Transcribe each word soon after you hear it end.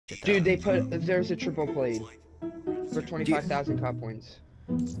Dude, there's a triple played for 25,000 cop points.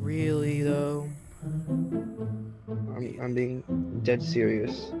 Really though? I'm being dead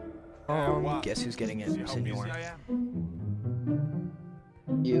serious. Guess who's getting it, senor?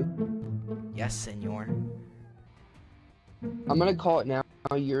 You. Yes, senor. I'm gonna call it now.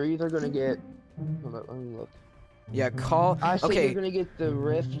 You're either gonna get. Hold up, let me look. Yeah, call. I say Okay. you're gonna get the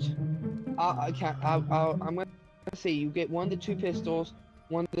Rift. I'm gonna say you get 1 to 2 pistols,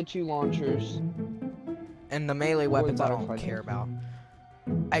 1 to 2 launchers. And the melee weapons I don't Butterfly care knife. about.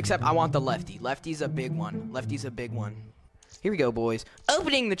 Except I want the lefty. Lefty's a big one. Lefty's a big one. Here we go, boys.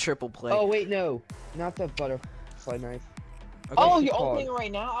 Opening the triple play. Oh wait, no, not the butterfly knife. Okay. Oh, What's it you're called? opening it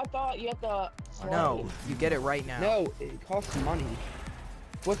right now? I thought you had to. No, you get it right now. No, it costs money.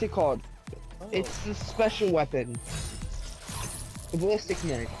 What's it called? Oh. It's the special weapon. The ballistic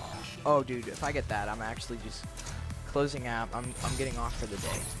knife. Oh, dude, if I get that, I'm actually just closing out. I'm getting off for the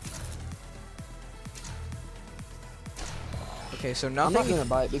day. Okay, so I'm not nothing. gonna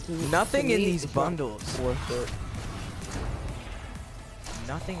buy it because Nothing to in me, these it's not bundles. worth it.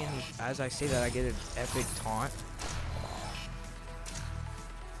 Nothing in these. As I say that, I get an epic taunt.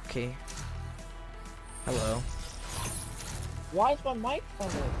 Okay. Hello. Why is my mic on?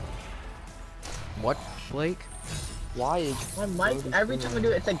 What, Blake? Why is My mic, every time I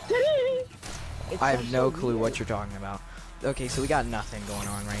do it, it's like. Ding! It I have sounds no so clue weird. what you're talking about. Okay, so we got nothing going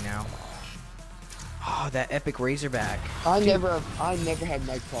on right now. Oh, that epic Razorback. I never had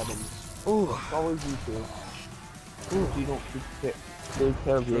mic problems. Ooh. It's always you two. Ooh, you don't take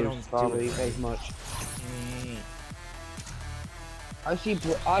care of They yours don't do probably it as much. Mm. I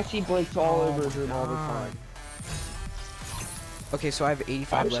see Blake's all Oh over his my room all the God. time. Okay, so I have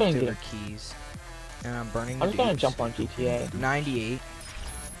 85 I'm just gonna leftover get- keys. And I'm burning the I'm just gonna dupes. jump on GTA. 98.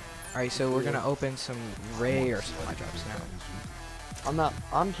 Alright, so we're gonna open some Ray or supply drops now.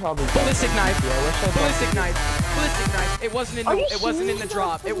 I'm probably. Ballistic knife. Yeah, let's hope Ballistic knife. Ballistic knife. It wasn't in Are the. you It wasn't in the serious?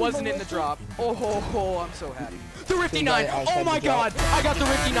 drop. It That's wasn't in the drop. Oh ho ho! I'm so happy. The Rifty 9. Oh my God! I got the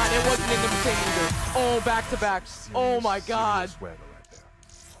Rifty 9. It wasn't in the thing either. Oh, back to back. Oh my God.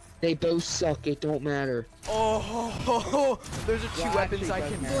 They both suck. It don't matter. Oh ho ho ho! Those are two Well, weapons actually, I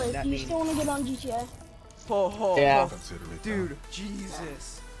it can. doesn't matter. Blake, That you means- still want to get on GTA? Ho ho. Yeah. ho. Dude,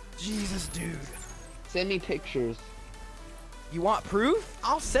 Jesus, Jesus, dude. Send me pictures. You want proof?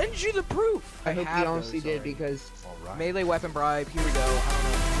 I'll send you the proof. I hope have you honestly those did already. because Melee weapon bribe. Here we go. I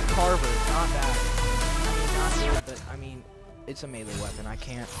don't know. Carver, not bad. I mean, not good, but I mean, it's a melee weapon. I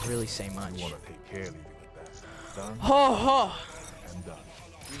can't really say much. Ho ho.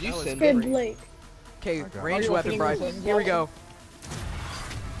 did you That was send Hey, it? Blake. Okay, Are ranged you weapon opening bribe. this? Here we go.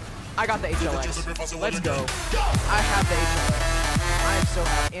 I got the HLX. Let's go. I have the HLX. I am so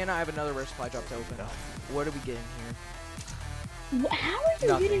happy, and I have another rare supply drop to open. What are we getting here? How are you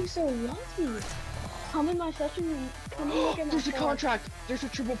Nothing. getting so lucky? Come in my session and come and look at my There's a phone. contract. There's a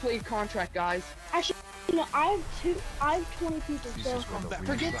triple played contract, guys. Actually, I have 20 people, so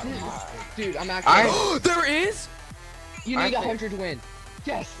Forget this. Dude, I'm actually. There is? You need 100 to win.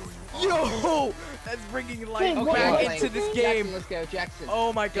 Yes. Yo! That's bringing light Wait, what? back What? into this Jackson, game. let's go, Jackson.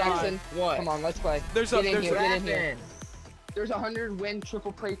 Oh my God. Jackson, What? come on, let's play. There's Get in there's here, a, get in here. There's a 100 win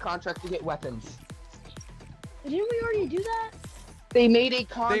triple play contract to get weapons. didn't we already do that? They made a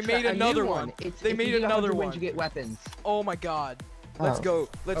contract. made a new another one. It's, They if made you get another 100 one. wins, you get weapons. Oh my God. Let's Oh. go.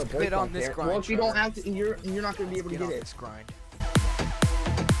 Let's Blake get on don't this care. grind. Well, if you don't Trevor. have to, you're not gonna be able to Get on get it. this grind.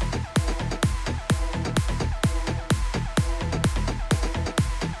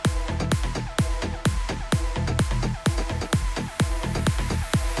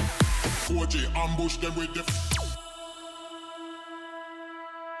 OJ ambush them with the